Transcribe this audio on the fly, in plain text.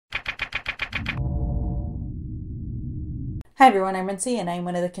Hi everyone, I'm Rincey and I'm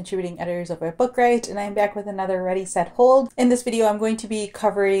one of the contributing editors over at Riot, and I'm back with another Ready, Set, Hold. In this video I'm going to be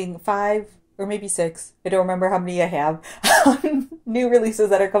covering 5 or maybe 6, I don't remember how many I have, new releases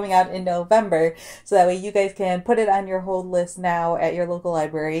that are coming out in November, so that way you guys can put it on your hold list now at your local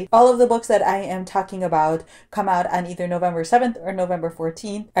library. All of the books that I am talking about come out on either November 7th or November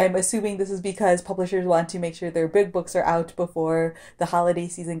 14th. I'm assuming this is because publishers want to make sure their big books are out before the holiday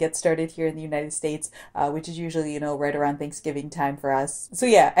season gets started here in the United States, which is usually, right around Thanksgiving time for us. So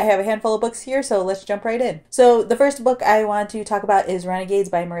yeah, I have a handful of books here, so let's jump right in. So the first book I want to talk about is Renegades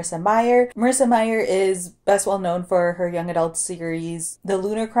by Marissa Meyer. Marissa Meyer is best well known for her young adult series, The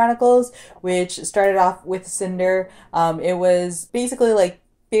Lunar Chronicles, which started off with Cinder. It was basically like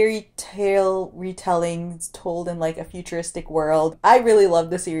fairy tale retellings told in like a futuristic world. I really love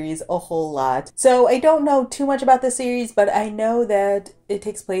the series a whole lot. So I don't know too much about the series, but I know that it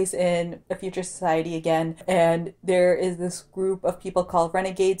takes place in a future society again, and there is this group of people called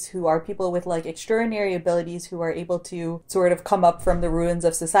renegades who are people with like extraordinary abilities who are able to sort of come up from the ruins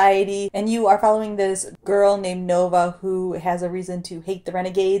of society. And you are following this girl named Nova who has a reason to hate the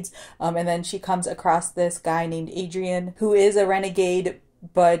renegades, and then she comes across this guy named Adrian who is a renegade,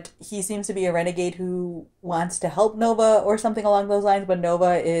 but he seems to be a renegade who wants to help Nova or something along those lines, but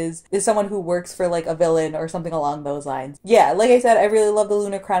Nova is someone who works for like a villain or something along those lines. Yeah, like I said, I really love the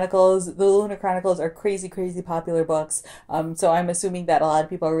Lunar Chronicles. The Lunar Chronicles are crazy popular books, so I'm assuming that a lot of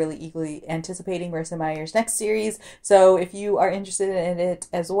people are really eagerly anticipating Marissa Meyer's next series. So if you are interested in it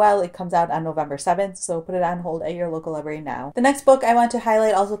as well, it comes out on November 7th, so put it on hold at your local library now. The next book I want to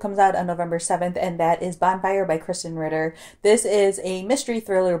highlight also comes out on November 7th, and that is Bonfire by Krysten Ritter. This is a mystery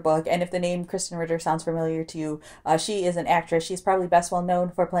thriller book, and if the name Krysten Ritter sounds familiar to you, she is an actress. She's probably best well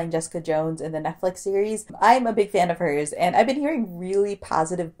known for playing Jessica Jones in the Netflix series. I'm a big fan of hers, and I've been hearing really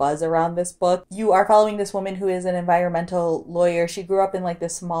positive buzz around this book. You are following this woman who is an environmental lawyer. She grew up in like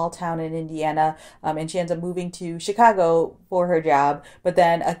this small town in Indiana, and she ends up moving to Chicago for her job, but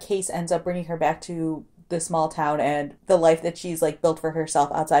then a case ends up bringing her back to the small town, and the life that she's like built for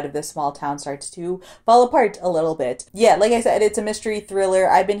herself outside of this small town starts to fall apart a little bit. Yeah, like I said, it's a mystery thriller.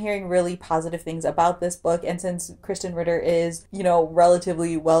 I've been hearing really positive things about this book, and since Krysten Ritter is,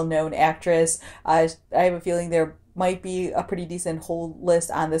 relatively well-known actress, I have a feeling there might be a pretty decent hold list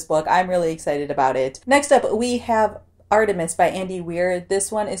on this book. I'm really excited about it. Next up, we have Artemis by Andy Weir.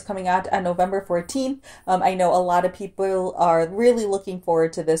 This one is coming out on November 14th. I know a lot of people are really looking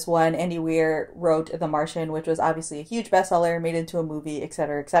forward to this one. Andy Weir wrote The Martian, which was obviously a huge bestseller, made into a movie,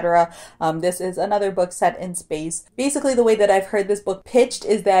 etc., etc. This is another book set in space. Basically, the way that I've heard this book pitched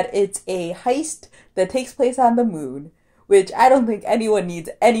is that it's a heist that takes place on the moon, which I don't think anyone needs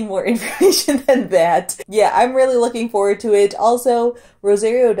any more information than that. Yeah, I'm really looking forward to it. Also,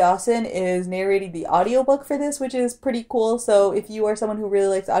 Rosario Dawson is narrating the audiobook for this, which is pretty cool. So if you are someone who really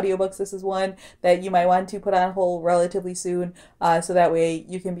likes audiobooks, this is one that you might want to put on hold relatively soon, so that way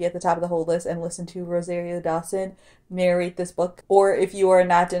you can be at the top of the hold list and listen to Rosario Dawson narrate this book. Or if you are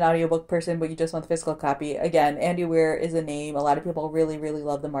not an audiobook person but you just want the physical copy, again, Andy Weir is a name. A lot of people really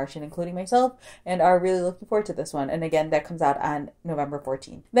love The Martian, including myself, and are really looking forward to this one. And again, that comes out on November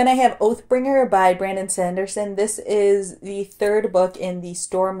 14th. Then I have Oathbringer by Brandon Sanderson. This is the third book in the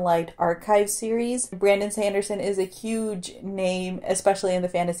Stormlight Archive series. Brandon Sanderson is a huge name, especially in the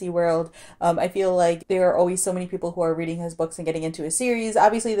fantasy world. I feel like there are always so many people who are reading his books and getting into a series.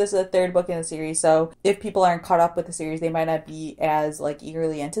 Obviously, this is a third book in the series, so if people aren't caught up with the series, they might not be as like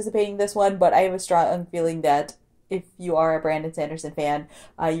eagerly anticipating this one, but I have a strong feeling that if you are a Brandon Sanderson fan,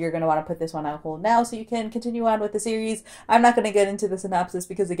 you're going to want to put this one on hold now so you can continue on with the series. I'm not going to get into the synopsis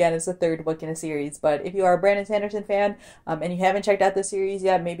because, again, it's the third book in a series, but if you are a Brandon Sanderson fan and you haven't checked out the series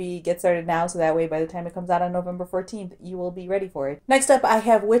yet, maybe get started now so that way by the time it comes out on November 14th, you will be ready for it. Next up, I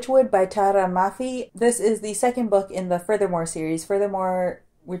have Witchwood by Tara Mafi. This is the second book in the Furthermore series. Furthermore,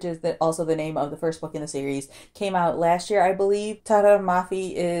 which is also the name of the first book in the series, came out last year, I believe. Tara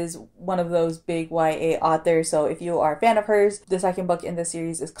Mafi is one of those big YA authors, so if you are a fan of hers, the second book in the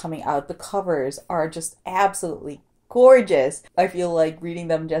series is coming out. The covers are just absolutely gorgeous. I feel like reading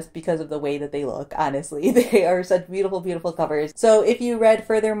them just because of the way that they look, honestly. They are such beautiful covers. So if you read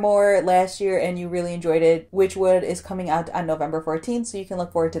Furthermore last year and you really enjoyed it, Witchwood is coming out on November 14th, so you can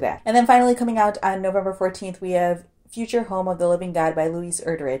look forward to that. And then finally coming out on November 14th, we have Future Home of the Living God by Louise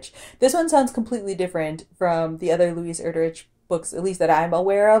Erdrich. This one sounds completely different from the other Louise Erdrich books, at least that I'm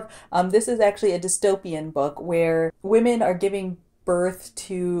aware of. This is actually a dystopian book where women are giving birth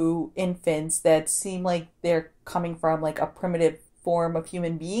to infants that seem like they're coming from like a primitive form of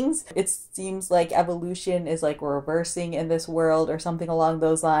human beings. It seems like evolution is like reversing in this world or something along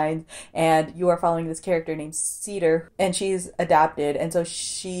those lines, and you are following this character named Cedar, and she's adopted, and so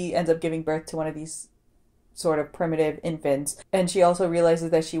she ends up giving birth to one of these sort of primitive infants, and she also realizes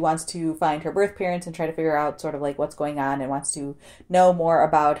that she wants to find her birth parents and try to figure out sort of like what's going on, and wants to know more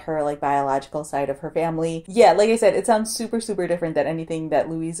about her like biological side of her family. Yeah, like I said, it sounds super different than anything that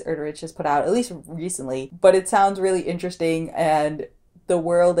Louise Erdrich has put out, at least recently, but it sounds really interesting, and the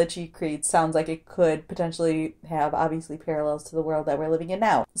world that she creates sounds like it could potentially have obviously parallels to the world that we're living in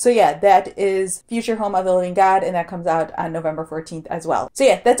now. So yeah, that is Future Home of the Living God, and that comes out on November 14th as well. So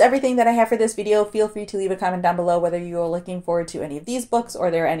yeah, that's everything that I have for this video. Feel free to leave a comment down below whether you are looking forward to any of these books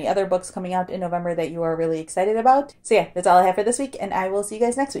or there are any other books coming out in November that you are really excited about. So yeah, that's all I have for this week, and I will see you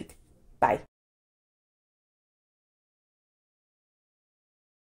guys next week. Bye.